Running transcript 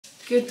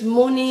Good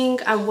morning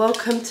and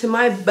welcome to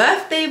my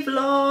birthday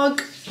vlog.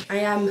 I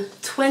am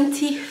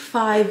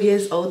 25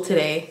 years old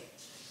today.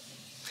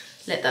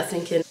 Let that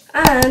sink in.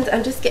 And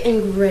I'm just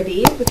getting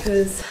ready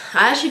because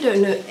I actually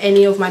don't know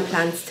any of my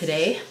plans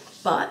today,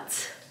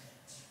 but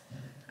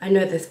I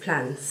know there's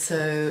plans,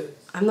 so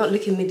I'm not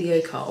looking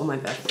mediocre on my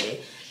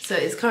birthday. So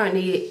it's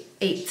currently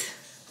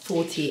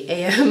 8:40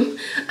 a.m.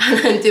 and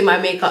I'm doing my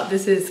makeup.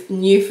 This is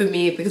new for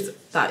me because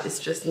that is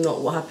just not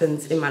what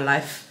happens in my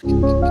life.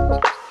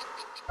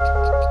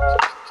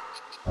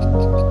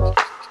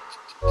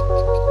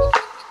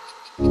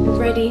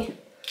 Ready,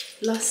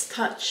 last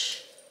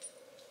touch.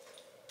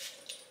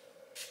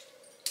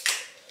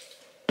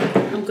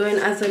 I'm going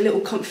as a little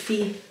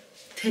comfy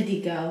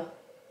teddy girl.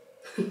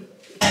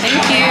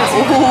 Thank you.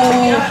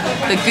 Ooh,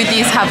 the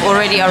goodies have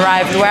already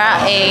arrived. We're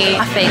at a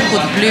cafe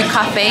called Blue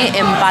Cafe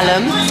in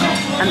Balham.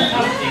 And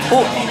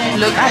oh,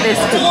 look at this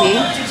cookie.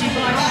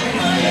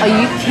 Are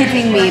you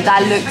kidding me?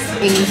 That looks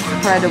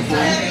incredible.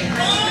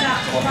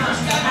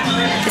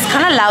 It's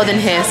kind of loud in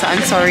here, so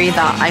I'm sorry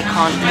that I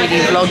can't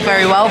really vlog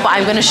very well, but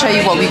I'm going to show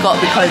you what we got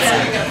because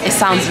it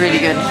sounds really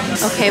good.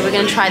 Okay, we're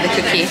going to try the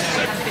cookie.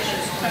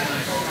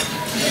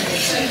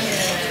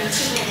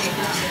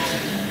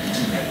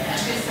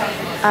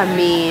 I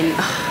mean,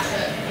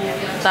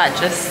 that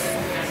just...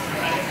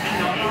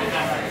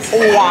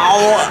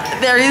 Wow!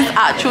 There is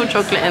actual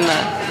chocolate in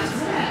there.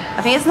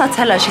 I think it's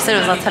Nutella. She said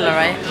it was Nutella,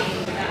 right?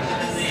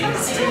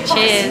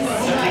 Cheers!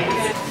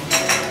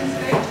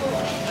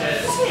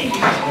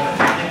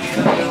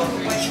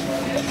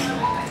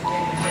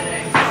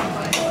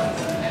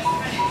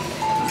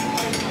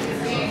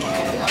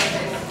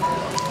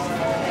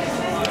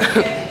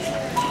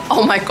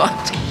 Oh my god.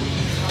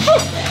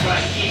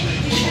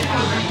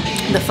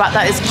 The fact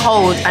that it's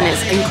cold and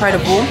it's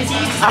incredible.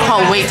 I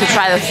can't wait to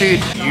try the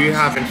food. You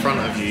have in front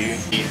of you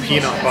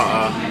peanut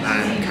butter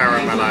and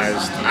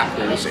caramelized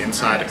apples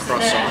inside a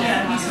croissant,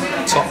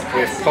 topped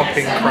with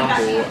popping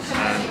crumble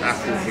and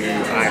apple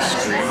blue ice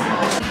cream.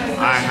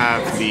 I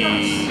have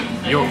the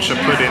Yorkshire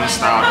pudding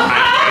style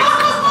pancake,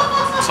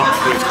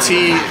 topped with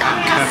tea and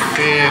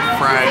kaffir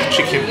fried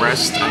chicken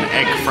breast and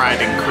egg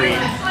fried in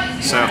cream,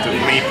 served with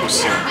maple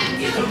syrup.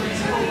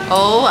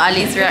 Oh,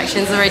 Ali's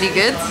reaction's already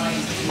good.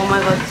 Oh my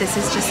god, this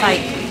is just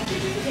like...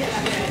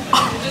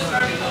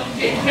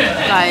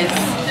 Guys,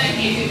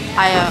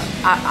 I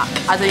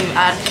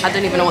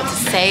don't even know what to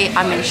say.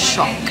 I'm in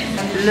shock.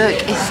 Look,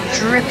 it's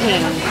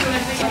dripping.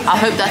 I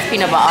hope that's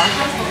peanut butter.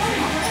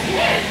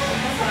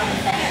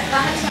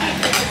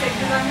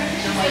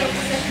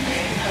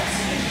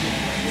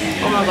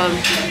 Oh my god.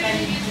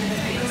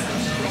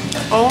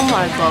 Oh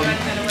my god.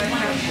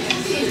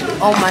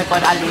 Oh my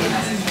god,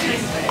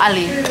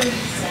 Ali.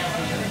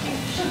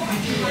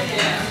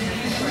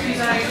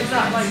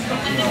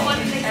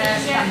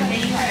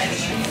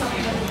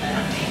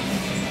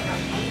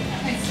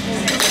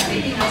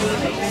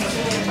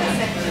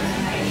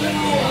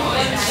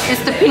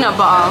 It's the peanut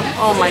butter.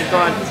 Oh my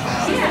god.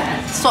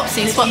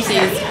 Swapsies.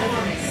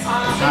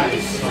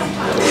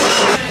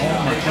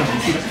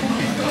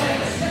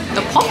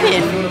 The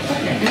popping?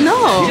 No.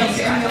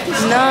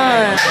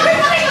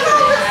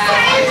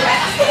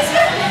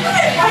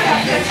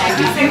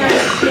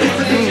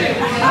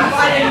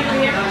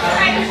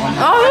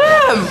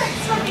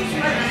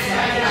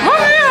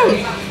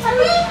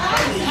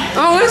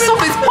 Oh, this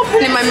stuff is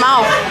popping in my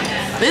mouth.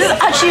 This is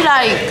actually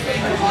like,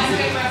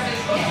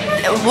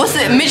 what's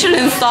it?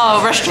 Michelin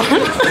star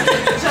restaurant.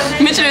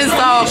 Michelin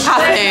star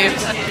cafe.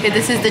 Okay,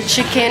 this is the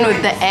chicken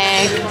with the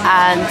egg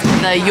and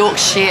the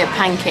Yorkshire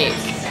pancake.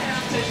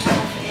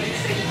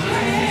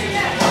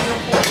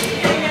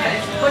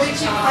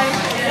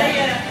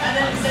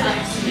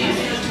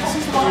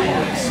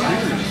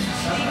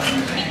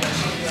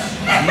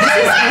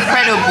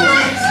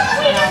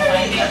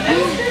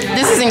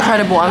 This is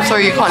incredible. I'm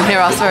sorry you can't hear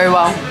us very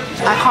well.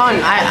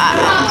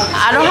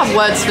 I don't have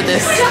words for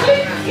this.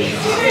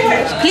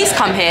 Please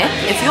come here.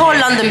 If you're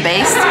London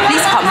based,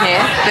 please come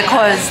here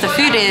because the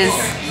food is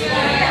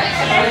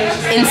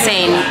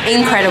insane,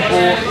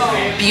 incredible,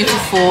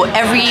 beautiful,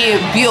 every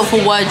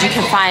beautiful word you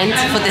can find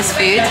for this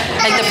food.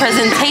 Like the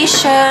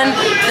presentation,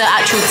 the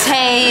actual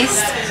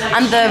taste,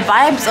 and the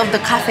vibes of the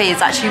cafe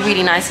is actually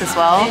really nice as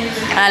well.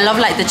 And I love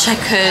like the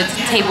checkered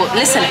table.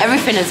 Listen,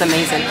 everything is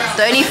amazing.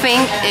 The only thing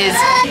is,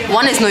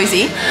 one, is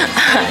noisy,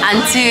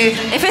 and two,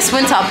 if it's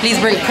winter, please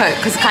bring a coat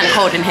because it's kind of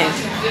cold in here.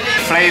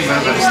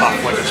 Flavors and stuff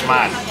were just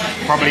mad.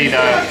 Probably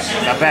the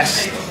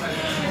best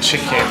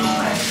chicken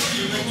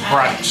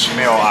brunch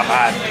meal I've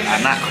had,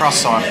 and that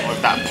croissant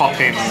with that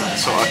popping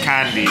sort of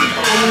candy,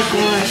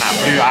 and that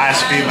blue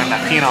ice cream and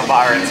that peanut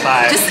butter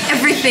inside. Just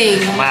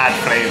everything. Mad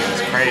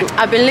flavors, crazy.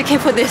 I've been looking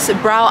for this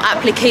brow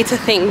applicator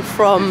thing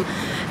from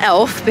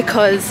Elf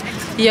because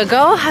your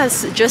girl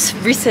has just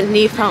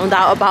recently found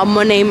out about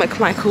Monet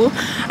McMichael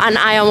and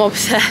I am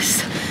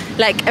obsessed.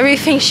 Like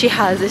everything she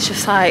has is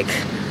just like,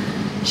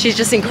 she's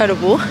just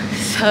incredible.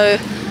 So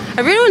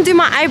I really want to do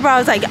my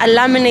eyebrows, like a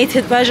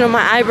laminated version of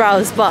my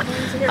eyebrows, but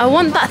I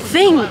want that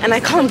thing and I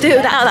can't do it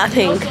without that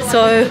thing.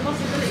 So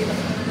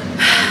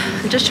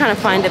just trying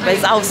to find it, but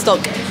it's out of stock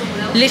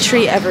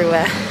literally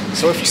everywhere.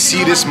 So if you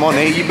see this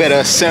Monet, you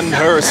better send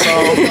her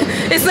some.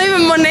 It's not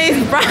even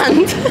Monet's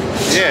brand.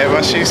 Yeah,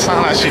 but she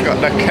sounds like she got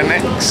the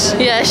connects.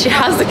 Yeah, she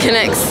has the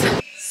connects.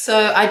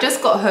 So I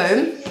just got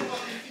home.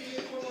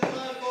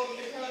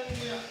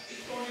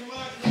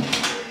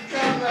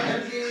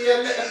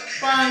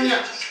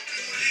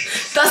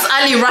 That's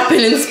Ali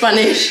rapping in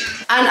Spanish.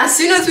 And as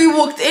soon as we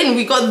walked in,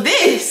 we got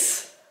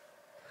this.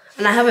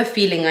 And I have a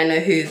feeling I know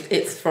who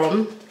it's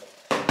from.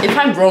 If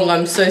I'm wrong,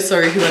 I'm so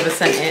sorry whoever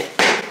sent it.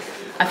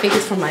 I think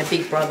it's from my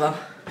big brother.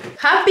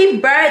 Happy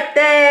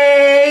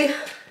birthday!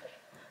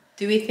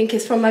 Do we think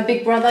it's from my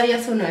big brother,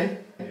 yes or no?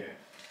 Yeah.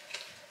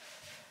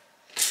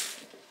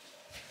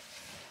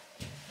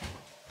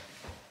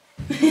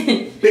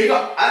 Big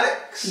up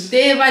Alex!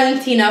 Dear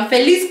Valentina,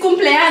 feliz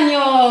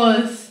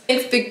cumpleaños!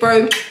 Thanks, big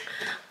bro.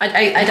 I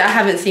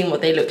haven't seen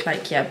what they look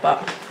like yet,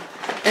 but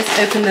let's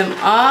open them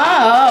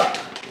up.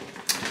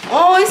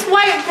 Oh, it's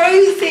white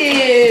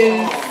roses.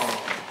 Oh,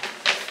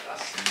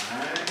 that's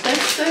nice. They're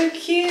so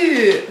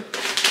cute.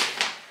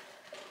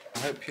 I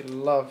hope you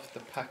love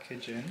the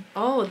packaging.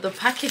 Oh, the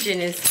packaging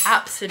is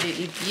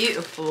absolutely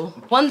beautiful.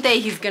 One day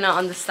he's gonna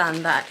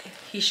understand that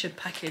he should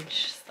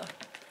package stuff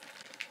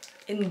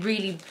in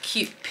really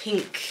cute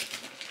pink.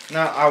 No,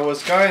 I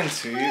was going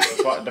to,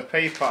 but the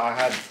paper I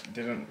had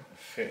didn't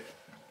fit.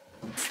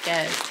 I'm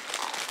scared.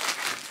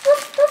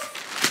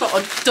 Got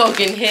a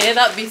dog in here,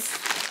 that'd be...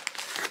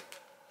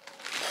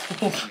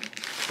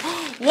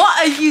 What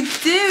are you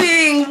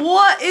doing?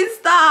 What is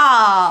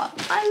that?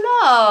 I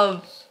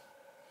love.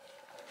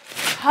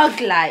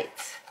 Hug light.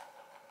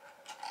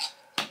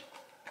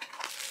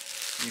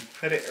 You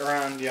put it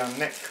around your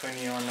neck when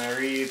you want to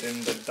read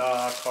in the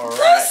dark or write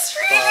That's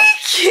really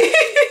stuff. cute.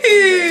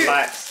 It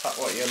lights up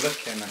what you're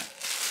looking at.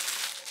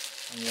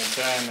 When you're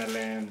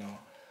journaling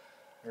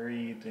or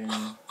reading.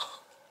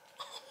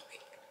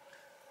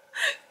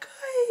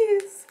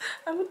 Guys,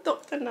 I'm a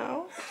doctor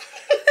now.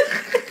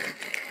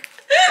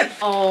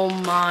 Oh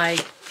my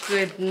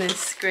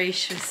goodness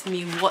gracious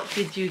me. What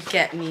did you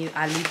get me,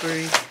 Ali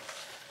Bru?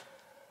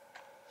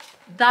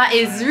 That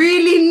is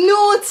really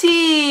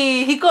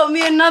naughty. He got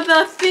me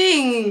another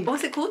thing.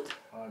 What's it called?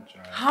 Hard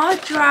drive.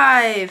 Hard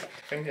drive. I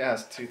think it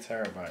has 2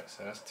 terabytes,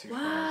 so that's 2,000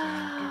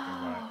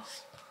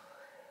 gigabytes.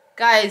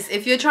 Guys,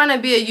 if you're trying to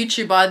be a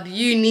YouTuber,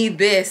 you need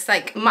this.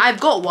 Like, I've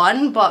got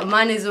one, but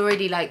mine is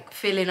already like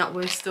filling up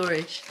with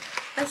storage.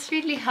 That's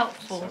really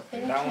helpful. So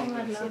Thank that you, one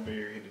my needs to love. be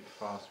really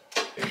fast.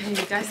 And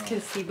you guys can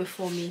see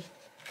before me.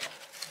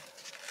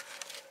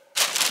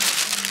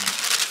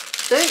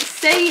 Don't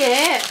say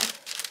it.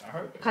 I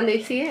hope. Can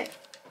they see it?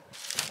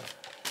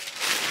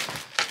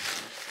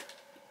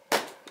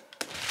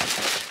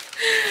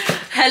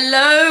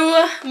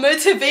 Hello,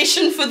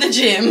 motivation for the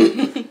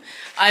gym.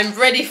 I'm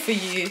ready for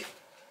you.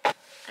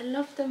 I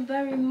love them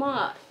very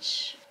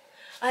much.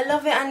 I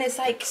love it, and it's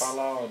like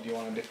Colour, or do you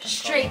want a different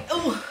straight.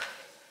 colour? Oh,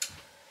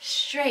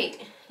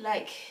 straight.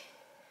 Like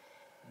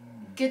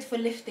good for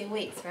lifting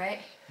weights,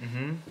 right?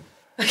 Mm-hmm.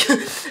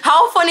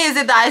 How funny is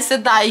it that I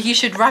said that you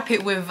should wrap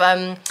it with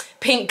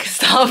pink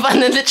stuff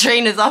and then the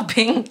trainers are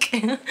pink?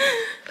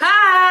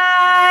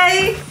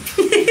 Hi!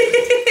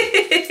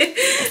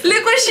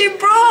 Look what she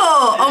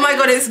brought! Oh my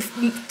god, it's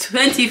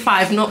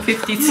 25, not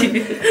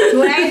 52.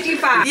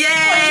 25.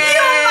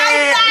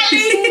 Yay!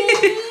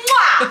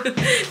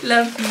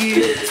 Love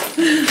you.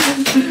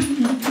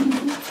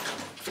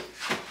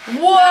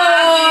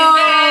 Whoa!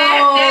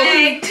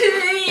 Happy birthday to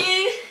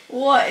you.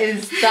 What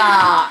is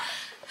that?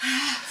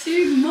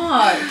 Too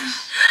much.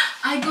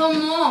 I got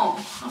more.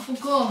 I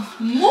forgot.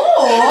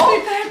 More? Happy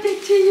birthday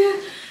to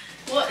you.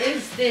 What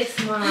is this,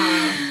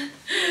 man?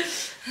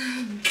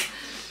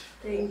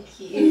 Thank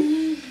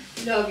you.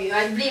 Love you.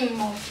 I bring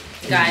more.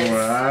 Guys,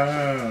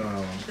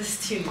 Wow. this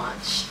is too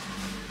much.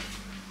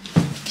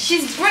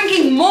 She's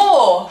bringing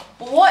more.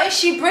 What is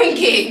she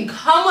bringing?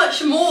 How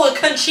much more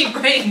can she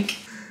bring?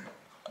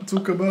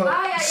 Talk about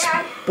Ay, ay,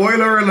 ay.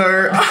 spoiler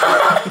alert.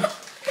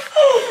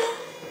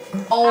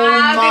 Oh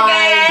Happy my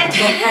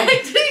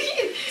birthday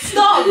god.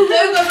 Stop,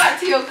 don't go back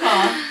to your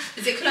car.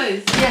 Is it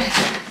closed? Yes.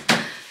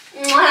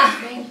 Mwah.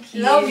 Thank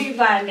you. Love you,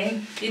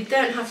 darling. You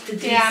don't have to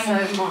do Yeah,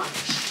 so much.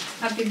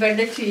 Happy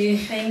birthday to you.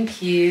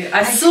 Thank you.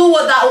 I saw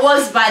what that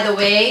was, by the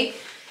way.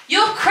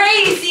 You're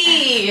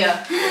crazy.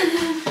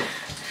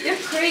 You're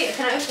crazy.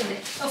 Can I open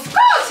it? Of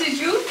course you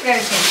do. Okay.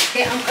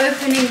 Okay, I'm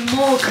opening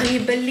more. Can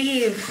you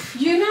believe?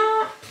 You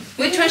know.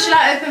 Which one should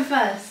I open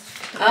first?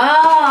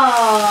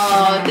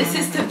 Oh, this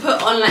is to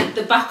put on like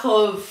the back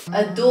of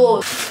a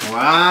door.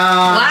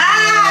 Wow.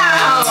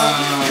 Wow!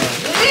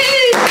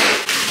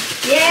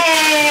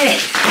 Yay!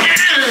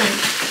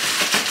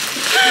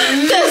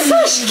 They're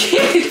such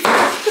kids.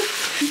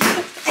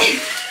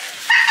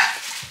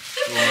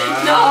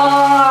 Wow. No.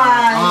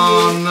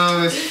 Oh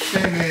no, it's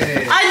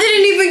finished. I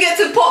didn't even get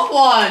to pop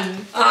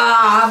one.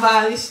 Ah,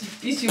 but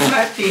it's your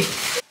birthday.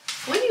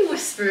 What are you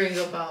whispering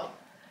about?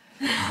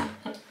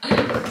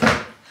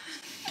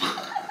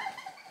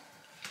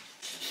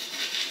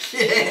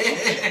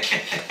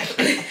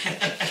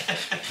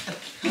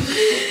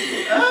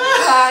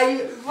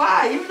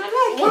 Why? You don't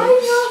like Why are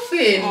you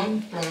laughing?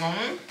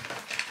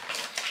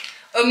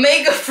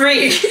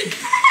 Omega-3.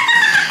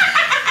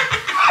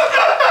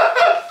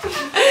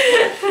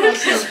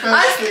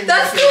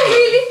 That's still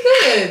really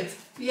good.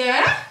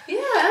 Yeah?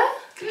 Yeah,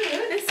 Good.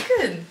 it's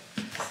good.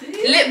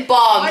 See? Lip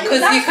balm, Why you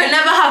because you can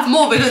never have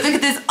more, because look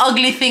at this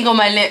ugly thing on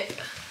my lip.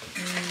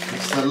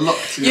 It's a lock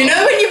to You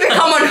know when you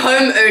become a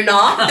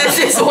homeowner, this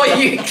is what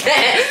you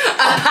get,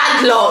 a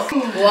padlock.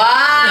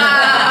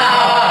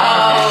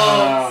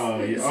 Wow.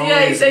 You See,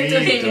 I always said to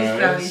need him it's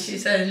those. rubbish.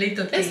 It's a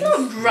little thing. It's not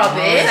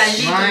rubbish.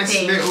 Nice, Nice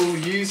thing. little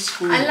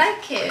useful I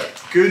like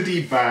it.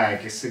 goodie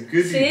bag. It's a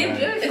goodie See, bag.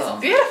 beautiful.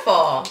 It's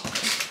beautiful.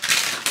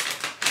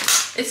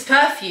 It's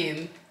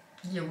perfume.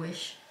 You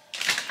wish.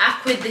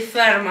 Acqua di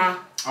Ferma.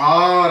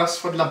 Oh, that's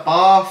for the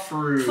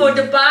bathroom. For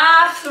the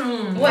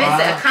bathroom. What is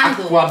it, a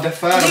candle? Acqua di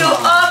Ferma. You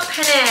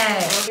open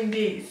it. Open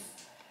this.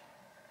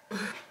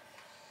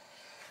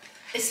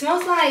 It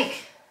smells like...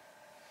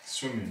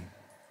 Swimming.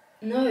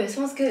 No, it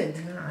smells good.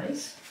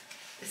 Nice.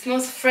 It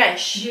smells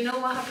fresh. You know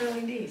what happened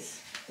with this?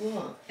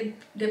 What?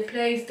 The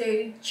place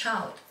they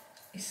child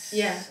is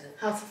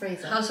House of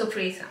Fraser. House of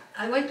Frisa.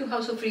 I went to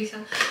House of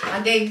Frisa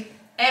and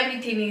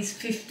everything is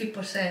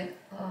 50%.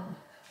 Oh.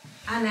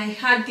 And I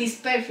had this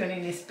perfume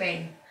in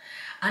Spain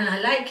and I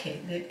like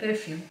it, the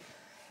perfume.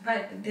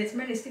 But the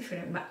smell is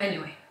different. But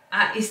anyway,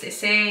 it's the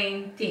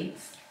same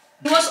things.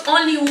 It was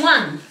only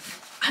one.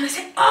 And I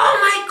said, oh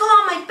my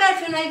God, my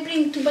perfume I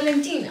bring to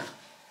Valentina.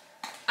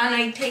 And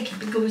I take it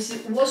because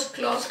it was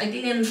closed, I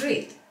didn't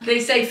read. They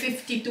say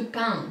 £52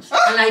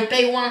 and I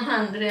pay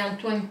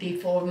 120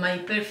 for my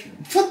perfume.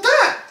 For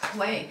that?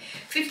 Wait,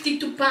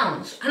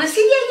 £52. And I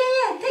said,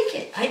 yeah, take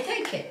it. I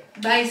take it.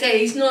 But I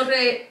say, it's not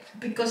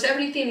because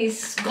everything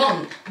is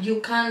gone. You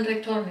can't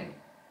return it.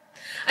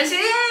 I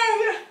said,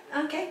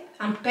 yeah, okay.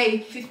 And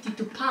paid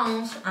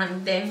 £52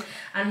 and then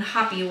I'm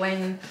happy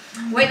when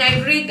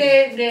I read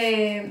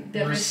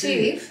the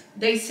receipt,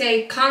 they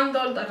say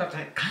candle,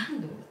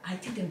 candle. I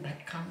didn't buy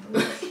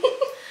candle.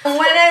 And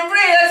when I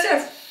read, I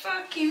said,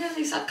 fucking hell,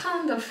 it's a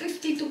candle,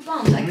 £52. I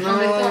can't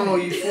return No,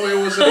 it. you thought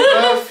it was a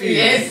perfume.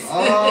 Yes.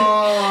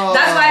 Oh.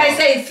 That's why I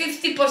say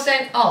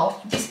 50%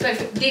 off. This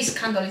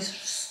candle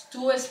is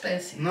too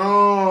expensive.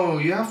 No,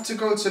 you have to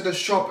go to the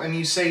shop and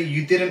you say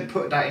you didn't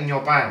put that in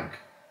your bag.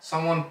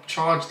 Someone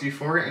charged you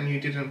for it and you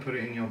didn't put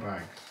it in your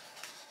bag.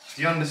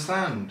 Do you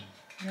understand?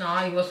 No,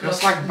 it was It's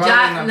closed. like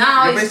burning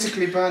now you're it's,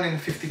 basically burning a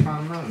 £50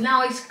 note.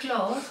 now it's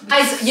closed.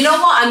 Guys, you know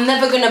what? I'm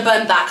never gonna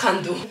burn that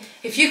candle.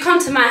 If you come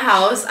to my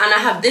house and I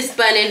have this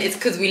burning, it's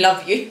because we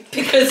love you.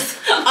 Because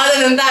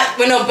other than that,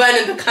 we're not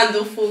burning the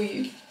candle for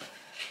you.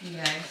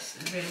 Yeah, it's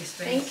really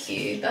expensive. Thank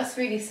you. That's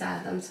really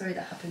sad. I'm sorry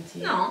that happened to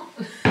you. No,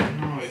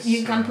 No, it's,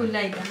 you can put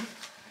like that.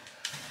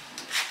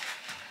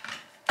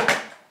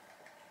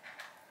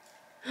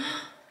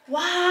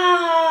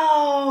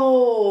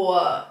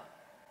 Wow!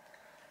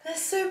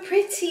 That's so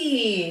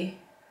pretty.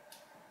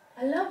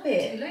 I love You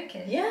it. like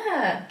it?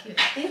 Yeah.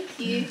 Thank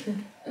you. Thank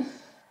you.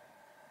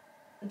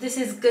 This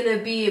is gonna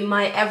be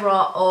my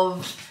era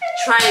of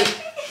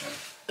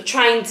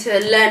trying to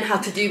learn how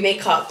to do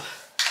makeup.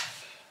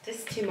 This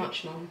is too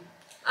much, Mom.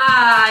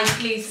 Ah,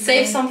 please.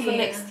 Save some for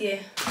Valentina. next year.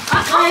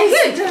 Ah, Guys,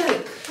 good.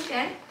 look.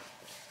 Okay.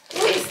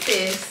 What is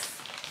this?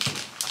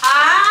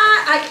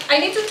 I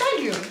need to tell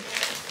you.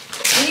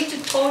 I need to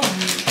tell you.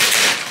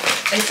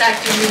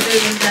 Exactly, you're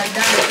doing like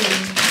that.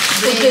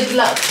 For good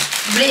luck.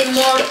 Bring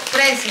more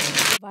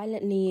presents.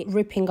 Violently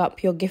ripping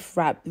up your gift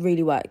wrap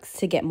really works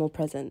to get more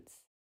presents.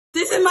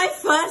 This is my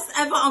first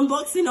ever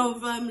unboxing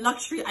of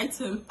luxury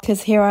item.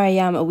 Because here I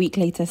am a week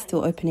later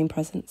still opening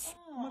presents.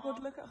 Oh my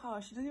god, look at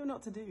her. She doesn't even know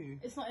what to do.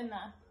 It's not in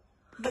there.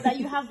 But that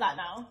you have that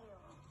now.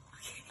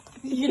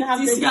 You're gonna have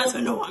You the guys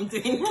don't know what I'm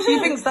doing. She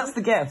thinks that's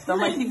the gift. I'm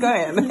like, keep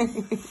going.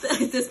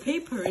 There's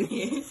paper in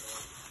here.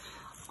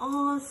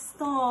 Oh,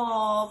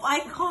 stop. I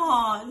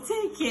can't.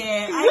 Take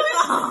it. I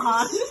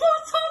can't.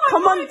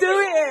 Come on, do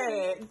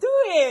it. Do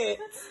it.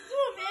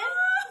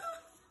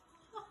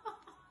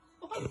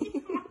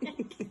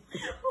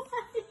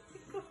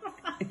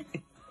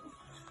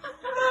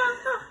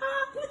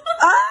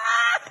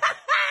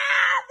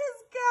 This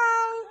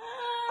girl.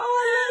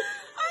 Oh, look.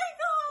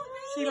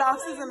 She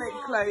laughs as it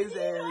closes. I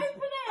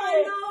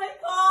know I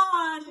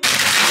can't.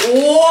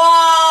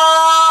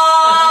 Wow!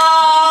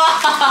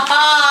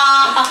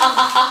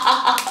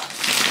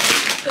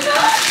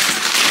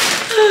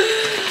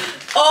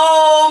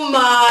 Oh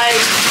my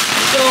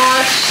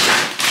gosh.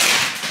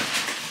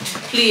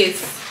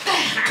 Please.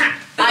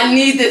 I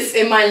need this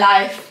in my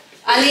life.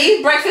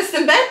 Ali, breakfast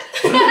in bed?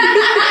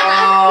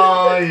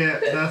 Oh yeah,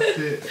 that's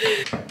it.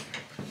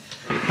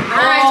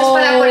 Ah, esto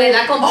es para poner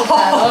la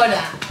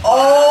computadora.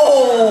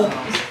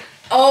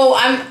 Oh,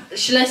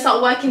 should I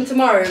start working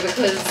tomorrow?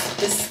 Because,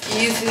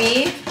 excuse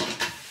me.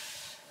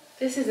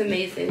 This is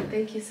amazing.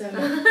 Thank you so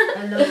much.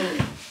 I love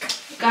it.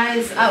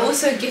 Guys, I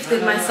also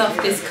gifted myself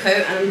this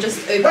coat and I'm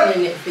just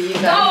opening it for you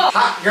guys.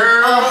 Hot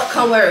girl. Oh,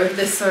 can't wear it with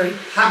this, sorry.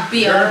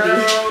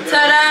 BRB.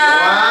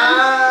 Ta-da!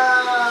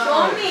 Wow.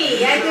 Show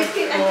me. I can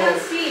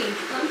see.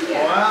 Come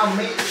here. Wow.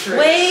 Matrix.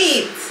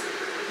 Wait.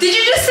 Did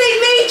you just say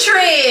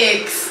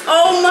Matrix?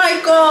 Oh my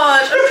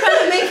gosh. I'm trying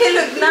to make it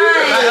look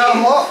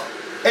nice. What?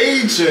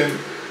 Agent.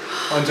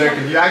 I'm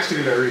joking. You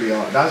actually look really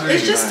hot. That's really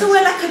nice. It's just to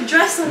wear like a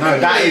dress on. No,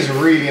 that is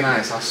really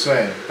nice. I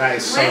swear. That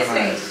is so Where's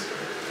nice.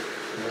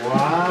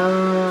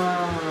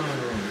 Wow.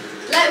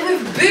 Like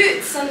with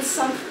boots and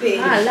something.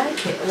 I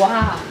like it.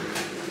 Wow.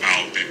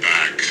 I'll be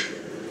back.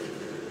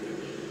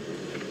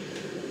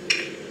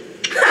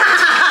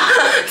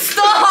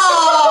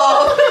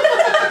 Stop!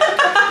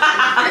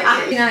 Nice.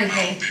 I'll be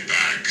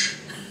back.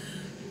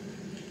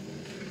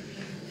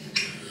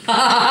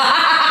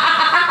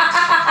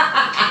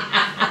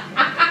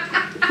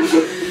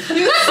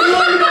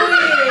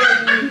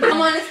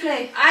 Come on, let's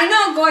play. I'm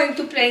not going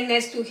to play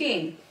next to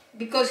him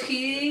because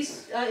he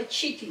is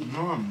cheating.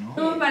 No, I'm not.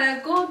 No, but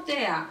I'll go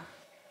there.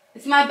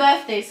 It's my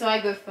birthday, so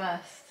I go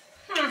first.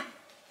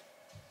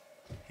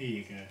 Here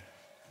you go.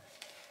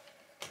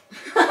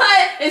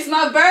 It's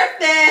my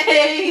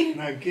birthday!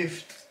 No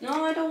gift.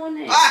 No, I don't want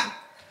it. Ah!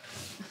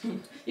 You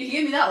can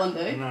give me that one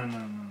though. No.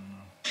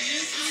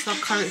 It's our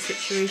current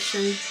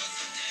situation.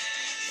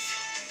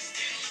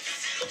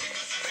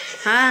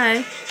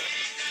 Hi.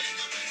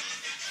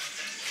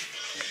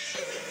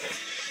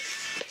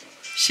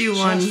 She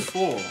won. Just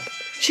 4.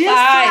 She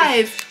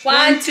has 5.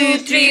 1, 2,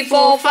 3,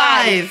 4,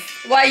 5.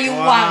 Why you won?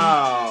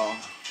 Wow.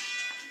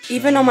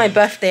 Even on my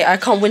birthday, I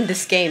can't win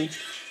this game.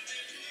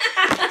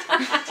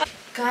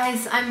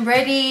 Guys, I'm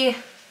ready.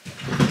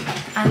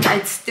 And I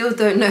still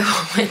don't know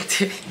what I'm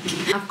doing.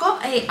 I've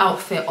got an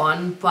outfit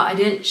on, but I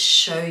didn't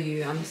show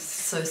you. I'm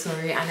so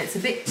sorry. And it's a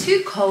bit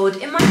too cold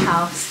in my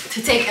house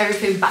to take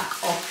everything back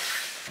off.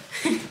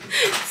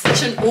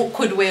 Such an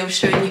awkward way of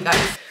showing you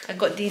guys. I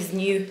got these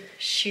new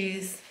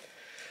shoes.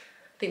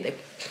 I think they're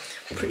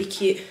pretty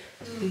cute.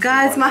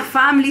 Guys, my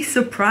family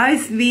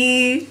surprised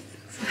me.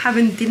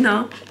 Having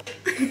dinner.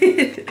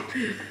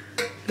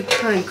 Look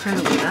how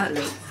incredible that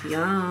looks.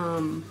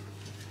 Yum.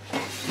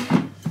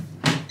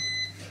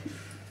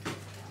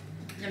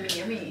 Yummy,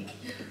 yummy.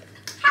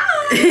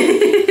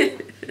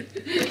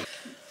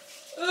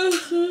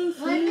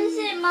 When is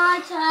it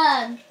my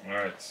turn?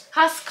 Alright.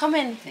 Has come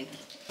in. Thank you.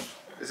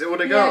 Is it all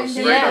the girls?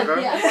 Yeah, Go.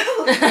 yeah.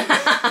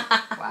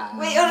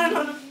 Wait, hold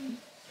on.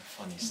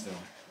 Funny still.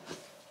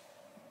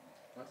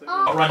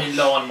 Not running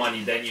low on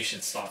money, then you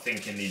should start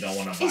thinking you don't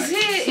want to buy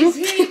it. Is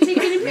he taking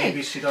it?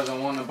 Maybe she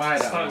doesn't want to buy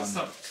that one.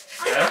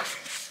 Yeah?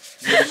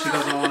 Maybe she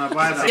doesn't want to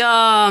buy that.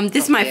 Yum,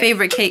 this is my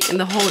favorite cake in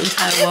the whole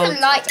entire world.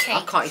 Like I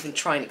cake. can't even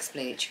try and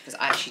explain it to you because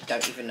I actually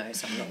don't even know,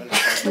 so I'm not going to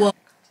try. What?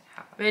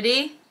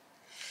 Ready?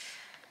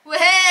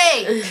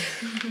 Hey!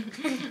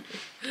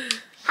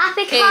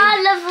 Happy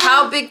Carnival!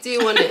 How big do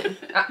you want it?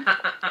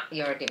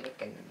 You're already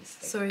making a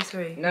mistake.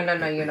 Sorry. No,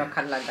 you're not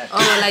cut like that.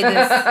 Oh, like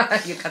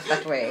this. You cut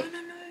that way.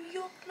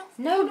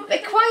 No, be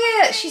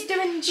quiet. She's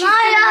doing. She's Maya,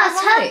 doing it's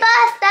her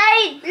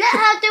birthday! Let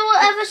her do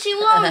whatever she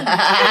wants!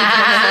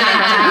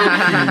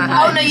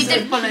 Oh no, you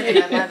did follow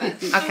me.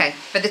 Okay,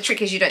 but the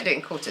trick is you don't do it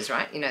in quarters,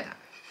 right? You know that.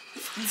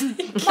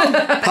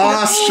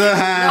 Pass the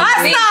hand.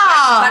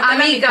 Pasta!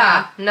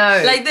 Amiga,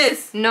 no. Like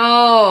this?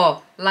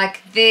 No, like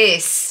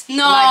this. No,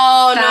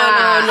 like no,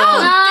 that. no.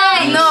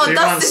 No, She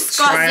that's wants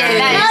disgusting.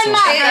 triangles.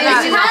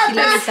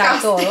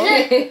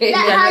 Okay.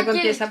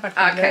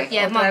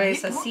 Otra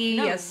vez así,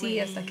 así,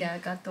 hasta que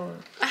haga todo.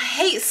 I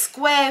hate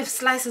square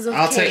slices of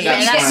I'll cake. take that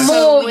You get slice.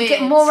 more. so You get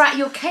weird. more at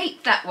your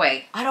cake that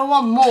way. I don't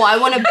want more. I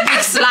want a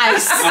big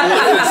slice.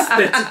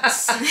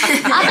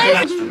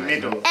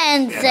 Middle.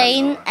 And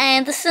Zane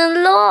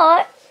Anderson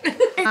Lloyd.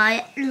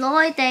 Hi,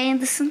 Lloyd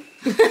Anderson.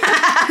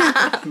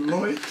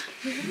 Lloyd.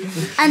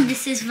 And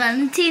this is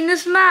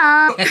Valentina's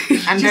mom.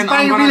 And then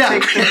I'm going to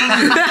take the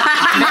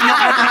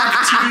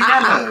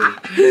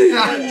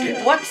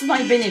yellow. What's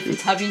my benefit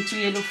having 2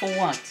 yellow for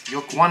what?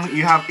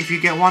 If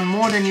you get one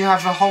more, then you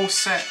have a whole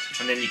set.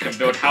 And then you can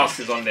build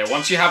houses on there.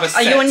 Once you have a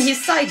set. Are you on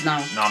his side now?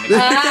 No, I'm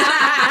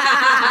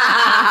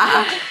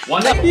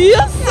Once You're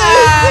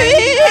so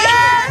sweet.